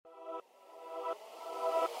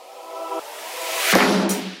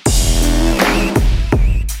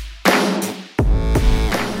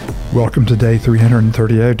Welcome to day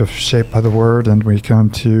 338 of Shaped by the Word, and we come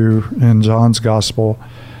to, in John's Gospel,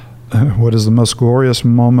 what is the most glorious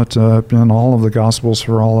moment in all of the Gospels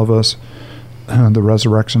for all of us, the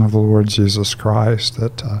resurrection of the Lord Jesus Christ,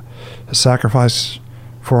 that his sacrifice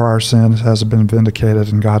for our sins has been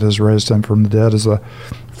vindicated, and God has raised him from the dead as the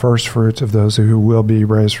first fruits of those who will be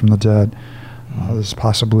raised from the dead. This is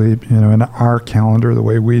possibly, in our calendar, the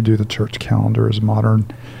way we do the church calendar as modern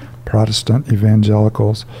Protestant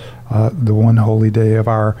evangelicals, the one holy day of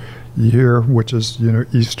our year, which is,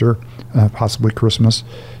 Easter, possibly Christmas,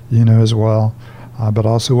 as well. But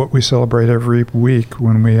also what we celebrate every week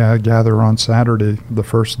when we gather on Saturday, the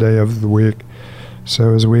first day of the week.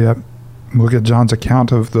 So as we look at John's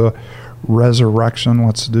account of the resurrection,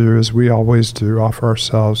 let's do as we always do, offer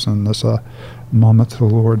ourselves in this moment to the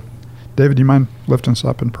Lord. David, do you mind lifting us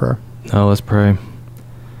up in prayer? No, let's pray.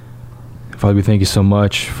 Father, we thank you so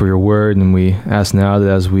much for your word, and we ask now that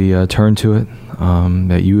as we turn to it,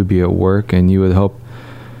 that you would be at work and you would help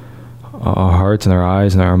our hearts and our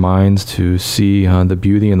eyes and our minds to see the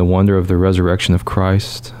beauty and the wonder of the resurrection of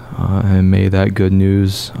Christ. And may that good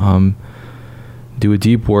news do a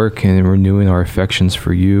deep work in renewing our affections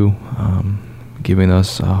for you, giving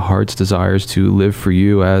us heart's desires to live for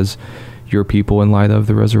you as your people in light of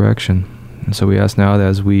the resurrection. And so we ask now that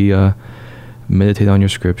as we meditate on your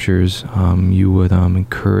scriptures, you would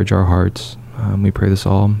encourage our hearts. We pray this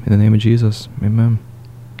all in the name of Jesus. Amen.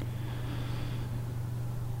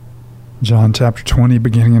 John chapter 20,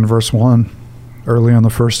 beginning in verse 1. Early on the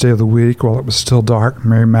first day of the week, while it was still dark,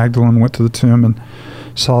 Mary Magdalene went to the tomb and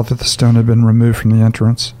saw that the stone had been removed from the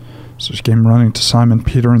entrance. So she came running to Simon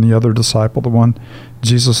Peter and the other disciple, the one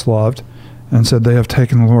Jesus loved, and said, "They have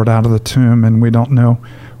taken the Lord out of the tomb, and we don't know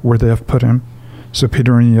where they have put him." So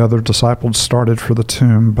Peter and the other disciple started for the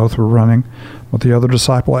tomb. Both were running, but the other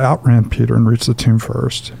disciple outran Peter and reached the tomb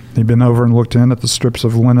first. He bent over and looked in at the strips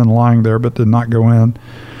of linen lying there, but did not go in.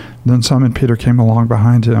 Then Simon Peter came along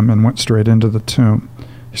behind him and went straight into the tomb.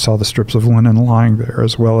 He saw the strips of linen lying there,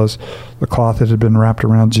 as well as the cloth that had been wrapped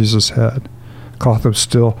around Jesus' head. The cloth was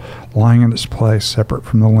still lying in its place, separate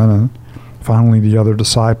from the linen. Finally, the other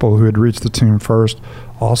disciple, who had reached the tomb first,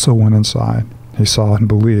 also went inside. He saw and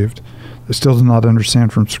believed. They still did not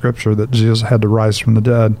understand from Scripture that Jesus had to rise from the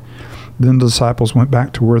dead. Then the disciples went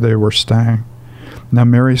back to where they were staying. Now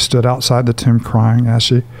Mary stood outside the tomb crying. As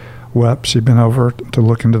she wept, she bent over to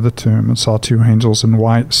look into the tomb and saw two angels in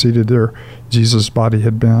white seated there. Jesus' body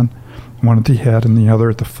had been, one at the head and the other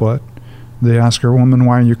at the foot. They asked her, "Woman,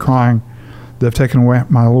 why are you crying?" "They have taken away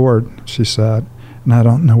my Lord," she said, "and I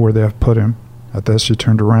don't know where they have put him." At this she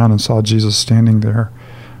turned around and saw Jesus standing there,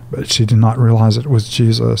 but she did not realize it was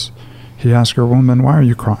Jesus. He asked her, "Woman, why are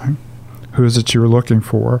you crying? Who is it you are looking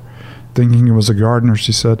for?" Thinking it was a gardener,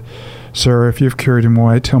 she said, "Sir, if you have carried him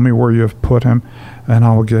away, tell me where you have put him, and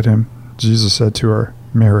I will get him." Jesus said to her,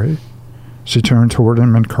 "Mary." She turned toward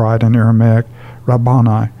him and cried in Aramaic,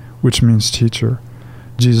 "Rabboni," which means teacher.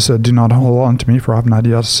 Jesus said, "Do not hold on to me, for I have not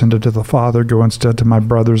yet ascended to the Father. Go instead to my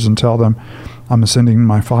brothers and tell them, I'm ascending to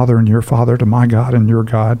my Father and your Father, to my God and your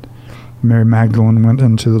God." Mary Magdalene went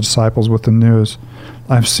in to the disciples with the news,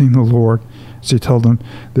 "I have seen the Lord." She told them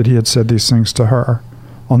that he had said these things to her.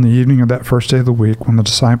 On the evening of that first day of the week, when the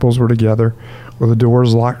disciples were together, with the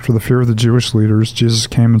doors locked for the fear of the Jewish leaders, Jesus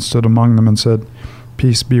came and stood among them and said,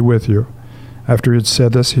 "Peace be with you." After he had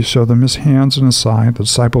said this, he showed them his hands and his side. The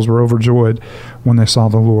disciples were overjoyed when they saw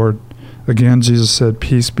the Lord. Again, Jesus said,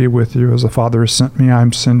 "Peace be with you. As the Father has sent me, I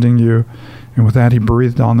am sending you." And with that, he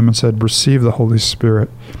breathed on them and said, "Receive the Holy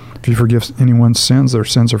Spirit. If you forgive anyone's sins, their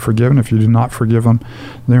sins are forgiven. If you do not forgive them,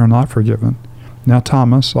 they are not forgiven." Now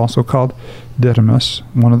Thomas, also called Didymus,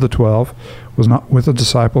 one of the 12, was not with the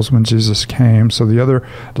disciples when Jesus came. So the other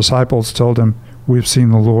disciples told him, "We have seen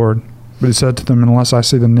the Lord." But he said to them, "Unless I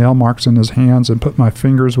see the nail marks in his hands and put my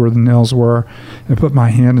fingers where the nails were and put my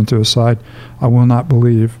hand into his side, I will not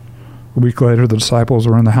believe." A week later, the disciples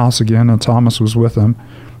were in the house again, and Thomas was with them.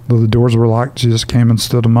 Though the doors were locked, Jesus came and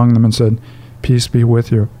stood among them and said, "Peace be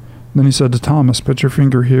with you." Then he said to Thomas, "Put your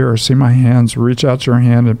finger here, see my hands, reach out your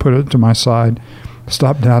hand and put it to my side.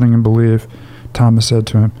 Stop doubting and believe." Thomas said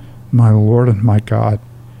to him, "My Lord and my God."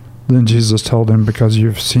 Then Jesus told him, "Because you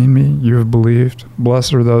have seen me, you have believed.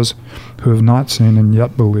 Blessed are those who have not seen and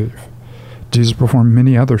yet believe." Jesus performed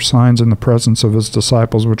many other signs in the presence of his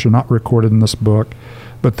disciples, which are not recorded in this book,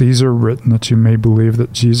 but these are written that you may believe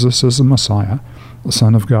that Jesus is the Messiah, the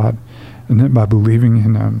Son of God, and that by believing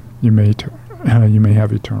in him you may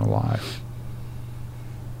have eternal life.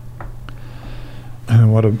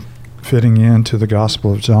 And what a fitting into the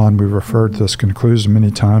Gospel of John. We referred to this conclusion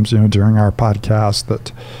many times, during our podcast,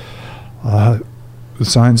 that the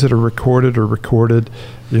signs that are recorded,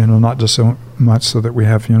 not just so much so that we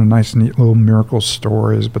have, nice, neat little miracle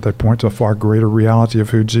stories, but they point to a far greater reality of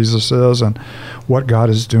who Jesus is and what God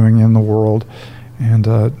is doing in the world. And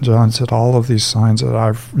John said, all of these signs that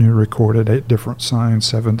I've recorded, 8 different signs,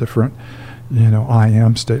 7 different, I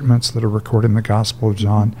am statements that are recorded in the Gospel of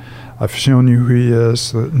John. I've shown you who he is,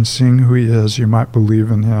 so that in seeing who he is, you might believe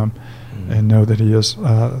in him and know that he is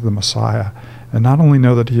the Messiah. And not only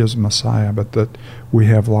know that he is Messiah, but that we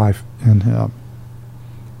have life in him.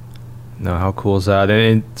 No, how cool is that?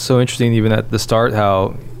 And it's so interesting, even at the start,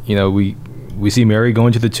 how, we see Mary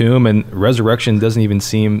going to the tomb, and resurrection doesn't even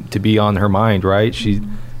seem to be on her mind, right? She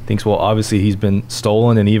thinks, well, obviously he's been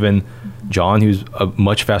stolen, and even John, who's a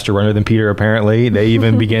much faster runner than Peter, apparently, they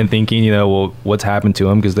even began thinking, well, what's happened to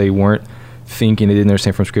him? Because they weren't thinking, they didn't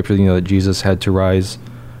understand from Scripture, that Jesus had to rise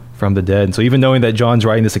from the dead. And so even knowing that John's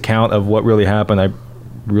writing this account of what really happened, I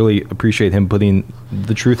really appreciate him putting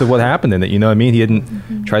the truth of what happened in it. You know what I mean? He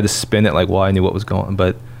didn't try to spin it like, well, I knew what was going on,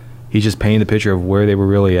 but he's just painting the picture of where they were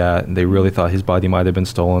really at, and they really thought his body might have been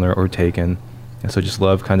stolen or taken. And so just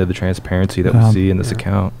love kind of the transparency that we see in this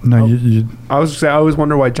account. No, I was say, I always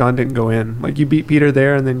wonder why John didn't go in. Like, you beat Peter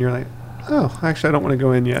there, and then you're like, oh, actually, I don't want to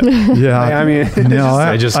go in yet. Yeah. I mean,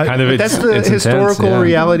 that's the historical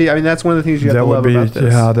reality. I mean, that's one of the things you have to love about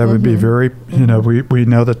this. Yeah, that would be very, we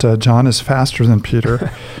know that John is faster than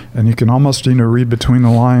Peter, and you can almost, read between the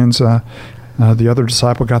lines. The other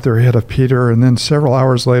disciple got there ahead of Peter, and then several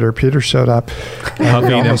hours later, Peter showed up.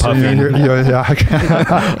 Puffing.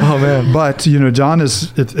 Oh, man. But, John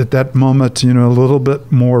is, at that moment, a little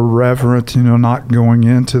bit more reverent, not going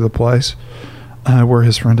into the place where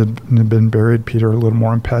his friend had been buried. Peter, a little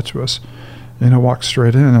more impetuous, walked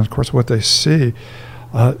straight in. And, of course, what they see,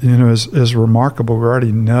 is remarkable. We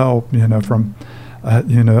already know, from,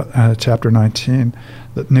 chapter 19,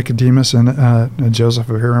 that Nicodemus and Joseph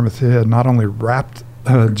of Arimathea had not only wrapped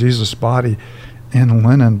Jesus' body in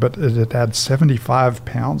linen, but it had 75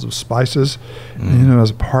 pounds of spices, as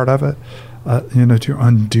a part of it. To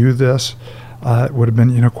undo this, it would have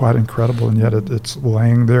been, quite incredible, and yet it's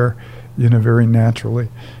laying there, very naturally.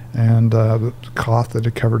 And the cloth that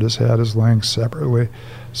had covered his head is laying separately.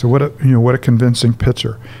 So what a convincing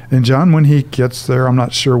picture. And John, when he gets there, I'm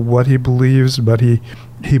not sure what he believes, but he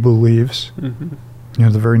believes. Mm-hmm.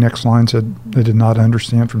 The very next line said they did not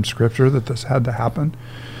understand from Scripture that this had to happen,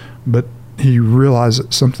 but he realized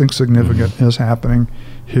that something significant is happening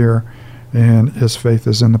here, and his faith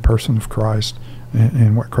is in the person of Christ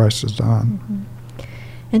and what Christ has done. Mm-hmm.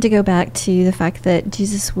 And to go back to the fact that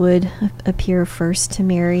Jesus would appear first to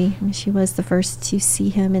Mary, she was the first to see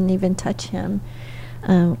him and even touch him.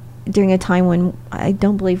 During a time when I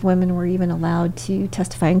don't believe women were even allowed to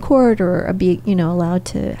testify in court or be, allowed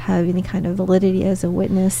to have any kind of validity as a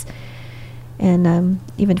witness. And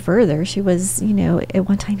even further, she was, at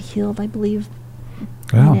one time healed, I believe,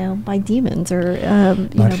 by demons or,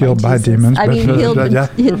 not healed by demons. I mean,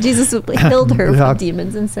 Jesus healed her from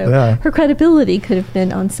demons. And so her credibility could have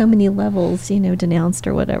been on so many levels, denounced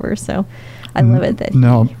or whatever. So I love it that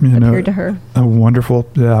he appeared to her. A wonderful.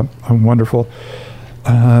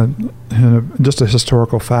 Just a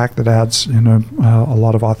historical fact that adds, a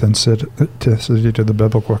lot of authenticity to the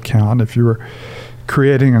biblical account. If you were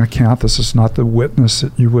creating an account, this is not the witness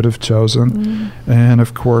that you would have chosen. Mm-hmm. And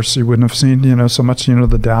of course, you wouldn't have seen, so much,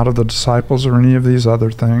 the doubt of the disciples or any of these other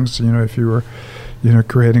things, if you were,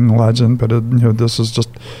 creating the legend. But, this is just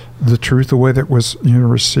the truth, the way that was,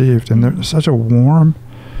 received. And there's such a warm,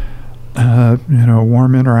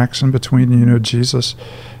 warm interaction between, Jesus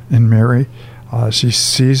and Mary. She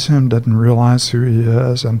sees him, doesn't realize who he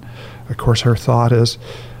is, and of course her thought is,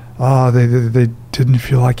 they didn't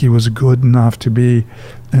feel like he was good enough to be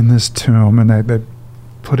in this tomb, and they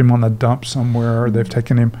put him on the dump somewhere, or they've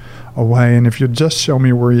taken him away, and if you just show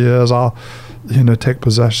me where he is, I'll, take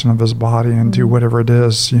possession of his body and do whatever it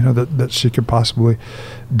is, that she could possibly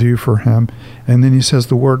do for him. And then he says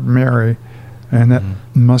the word Mary. And that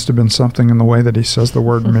must have been something in the way that he says the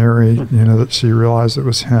word Mary, that she realized it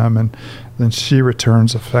was him. And then she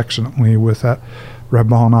returns affectionately with that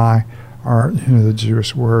Rabboni, or, the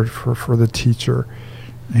Jewish word for the teacher,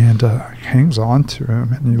 and hangs on to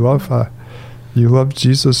him. And you love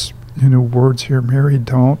Jesus, words here, Mary,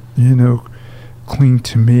 don't, cling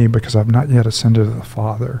to me because I've not yet ascended to the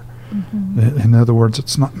Father. Mm-hmm. In other words,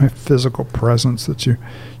 it's not my physical presence that you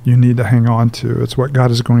need to hang on to. It's what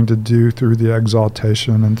God is going to do through the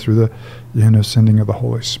exaltation and through the sending of the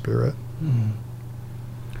Holy Spirit. Mm-hmm.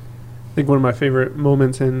 I think one of my favorite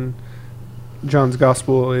moments in John's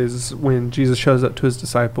Gospel is when Jesus shows up to his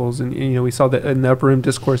disciples, and we saw that in the Upper Room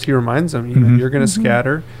Discourse, he reminds them, you're going to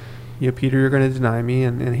scatter, Peter, you're going to deny me.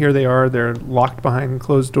 And here they are. They're locked behind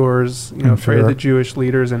closed doors, In afraid of fear. the Jewish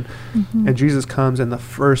leaders. And Mhm. and Jesus comes, and the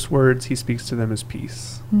first words he speaks to them is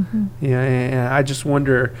peace. Mhm. And I just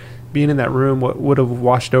wonder, being in that room, what would have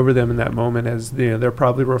washed over them in that moment, as they're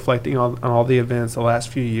probably reflecting on all the events the last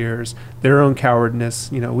few years, their own cowardness.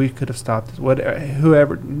 We could have stopped this.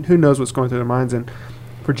 Who knows what's going through their minds, and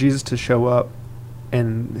for Jesus to show up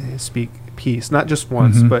and speak peace, not just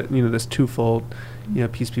once, Mhm. but this twofold,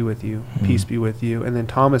 peace be with you, Mhm. peace be with you, and then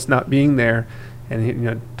Thomas not being there,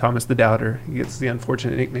 and Thomas the doubter, he gets the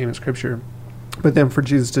unfortunate nickname in Scripture, but then for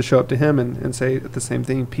Jesus to show up to him and say the same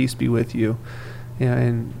thing, peace be with you.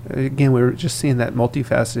 And again, we were just seeing that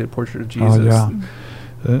multifaceted portrait of Jesus. Oh, yeah.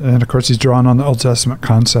 And of course, he's drawn on the Old Testament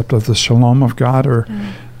concept of the shalom of God, or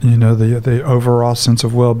the overall sense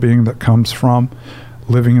of well-being that comes from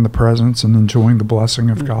living in the presence and enjoying the blessing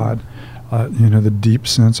of Mhm. God. The deep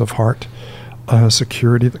sense of heart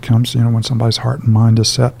security that comes, when somebody's heart and mind is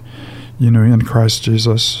set, in Christ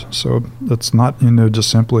Jesus. So it's not,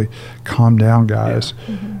 just simply calm down, guys.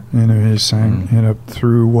 Mhm. He's saying,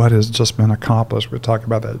 through what has just been accomplished. We talked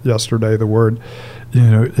about that yesterday. The word,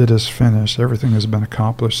 it is finished. Everything has been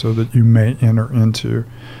accomplished so that you may enter into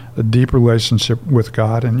a deep relationship with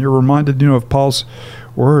God. And you're reminded, of Paul's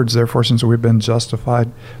words. Therefore, since we've been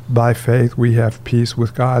justified by faith, we have peace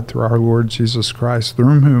with God through our Lord Jesus Christ,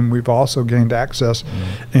 through whom we've also gained access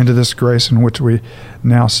into this grace in which we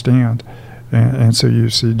now stand. And so you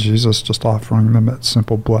see Jesus just offering them that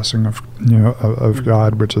simple blessing of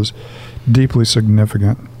God, which is deeply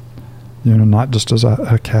significant, not just as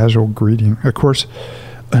a casual greeting. Of course,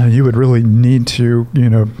 you would really need to,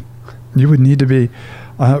 be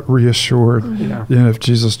reassured, Yeah. if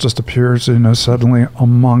Jesus just appears, suddenly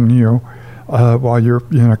among you, while you're,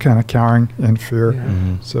 kind of cowering in fear. Yeah.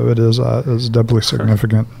 Mhm. So it is doubly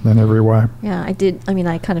significant in every way. Yeah, I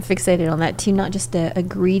kind of fixated on that too, not just a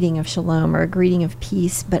greeting of shalom or a greeting of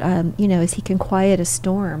peace, but, as he can quiet a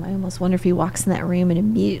storm. I almost wonder if he walks in that room and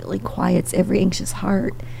immediately quiets every anxious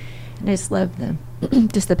heart. And I just love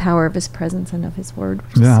just the power of his presence and of his word,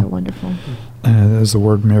 which Yeah. is so wonderful. And as the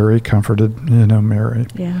word Mary comforted, Mary,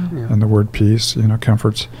 Yeah. Yeah. and the word peace,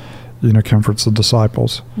 comforts the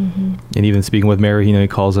disciples. Mm-hmm. And even speaking with Mary, he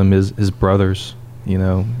calls them his brothers.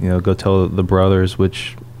 Go tell the brothers,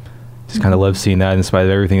 which just kind of love seeing that in spite of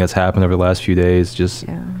everything that's happened over the last few days. Just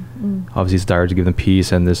Yeah. Mm. obviously he's desired to give them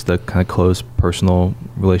peace and the kind of close personal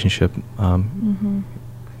relationship Mm-hmm.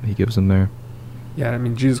 he gives them there. Yeah,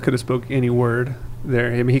 Jesus could have spoke any word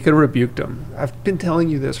there. He could have rebuked them. I've been telling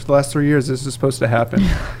you this for the last 3 years. This is supposed to happen.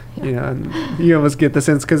 And you almost get the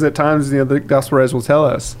sense, because at times, the gospel writers will tell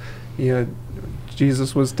us,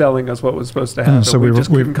 Jesus was telling us what was supposed to happen. So we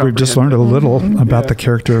just couldn't we've just learned comprehend a it. little about Yeah. the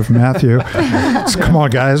character of Matthew. So come on,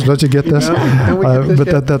 guys, don't you get this? Don't we get this But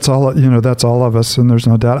yet? that's all. That's all of us, and there's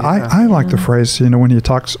no doubt. Yeah. I like the phrase. When he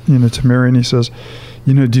talks, to Mary, and he says,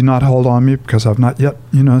 do not hold on me, because I've not yet,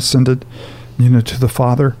 ascended, to the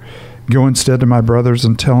Father. Go instead to my brothers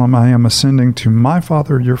and tell them I am ascending to my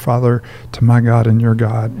Father, your Father, to my God and your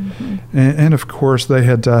God. Mm-hmm. And of course, they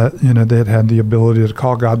had, they had the ability to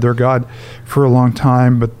call God their God for a long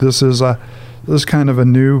time. But this is kind of a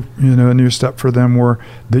new, a new step for them, where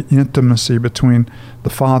the intimacy between the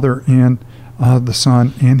Father and the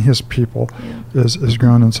Son and His people is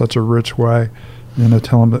grown in such a rich way.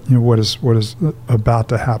 Tell them that what is about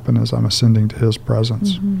to happen as I'm ascending to His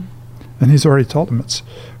presence. Mm-hmm. And He's already told them it's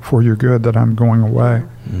for your good that I'm going away.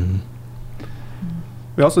 Mm-hmm.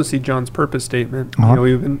 We also see John's purpose statement. Uh-huh.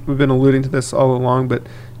 We've been alluding to this all along, but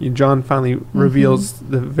John finally reveals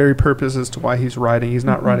the very purpose as to why he's writing. He's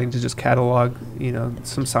not writing to just catalog,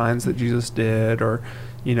 some signs that Jesus did, or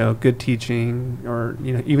good teaching, or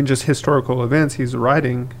even just historical events. He's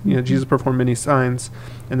writing, Jesus performed many signs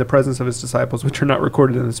in the presence of his disciples, which are not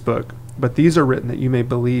recorded in this book. But these are written that you may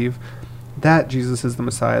believe that Jesus is the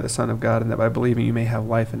Messiah, the Son of God, and that by believing you may have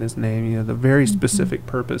life in His name. The very specific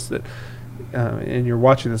purpose that, and you're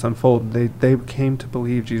watching this unfold, they came to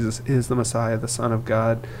believe Jesus is the Messiah, the Son of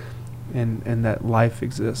God, and that life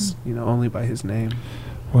exists, only by His name.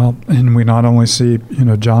 Well, and we not only see,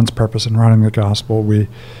 John's purpose in writing the gospel, we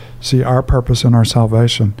see our purpose in our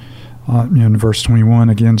salvation. In verse 21,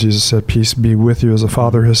 again, Jesus said, "Peace be with you. As the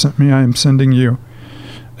Father has sent me, I am sending you."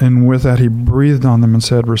 And with that, He breathed on them and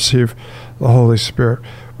said, "Receive the Holy Spirit."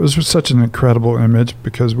 It was such an incredible image,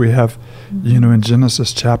 because we have, in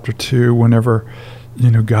Genesis chapter 2, whenever,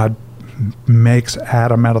 God makes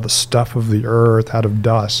Adam out of the stuff of the earth, out of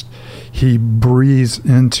dust, He breathes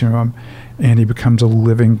into him, and he becomes a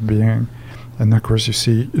living being. And of course, you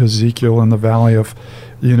see Ezekiel in the valley of,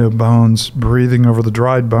 bones, breathing over the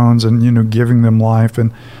dried bones and, giving them life.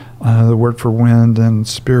 And The word for wind and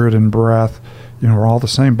spirit and breath, are all the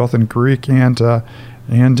same, both in Greek and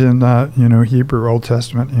in Hebrew, Old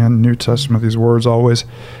Testament and New Testament. These words always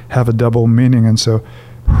have a double meaning, and so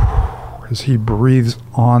as he breathes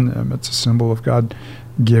on them, it's a symbol of God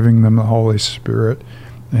giving them the Holy Spirit.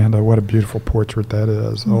 And what a beautiful portrait that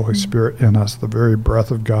is. The Holy Spirit in us, the very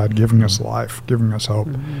breath of God, giving us life, giving us hope,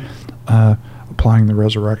 applying the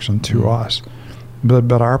resurrection to us.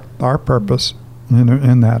 But our purpose,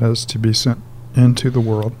 in that is to be sent into the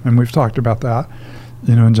world. And we've talked about that,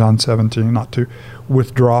 in John 17, not to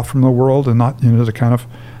withdraw from the world and not, to kind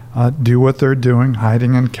of do what they're doing,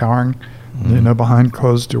 hiding and cowering, behind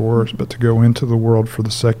closed doors, but to go into the world for the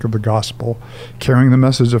sake of the gospel, carrying the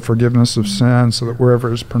message of forgiveness of sin, so that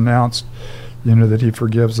wherever it's pronounced, that he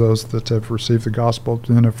forgives those that have received the gospel,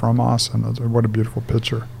 from us. And what a beautiful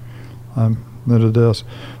picture that it is.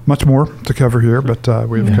 Much more to cover here, but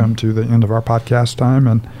we've come to the end of our podcast time.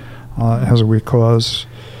 And as we close,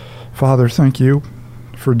 Father, thank you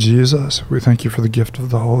for Jesus. We thank you for the gift of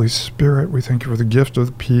the Holy Spirit. We thank you for the gift of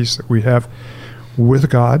the peace that we have with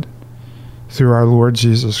God through our Lord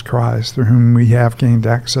Jesus Christ, through whom we have gained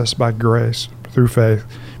access by grace, through faith,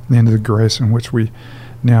 into the grace in which we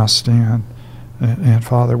now stand. And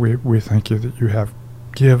Father, we thank you that you have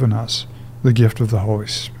given us the gift of the Holy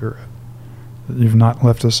Spirit, that you've not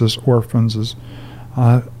left us as orphans, as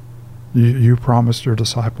you promised your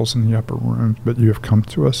disciples in the upper room, but you have come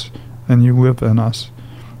to us, and you live in us,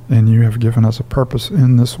 and you have given us a purpose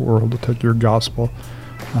in this world to take your gospel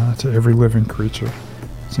to every living creature.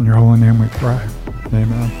 It's in your holy name we pray.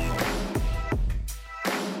 Amen.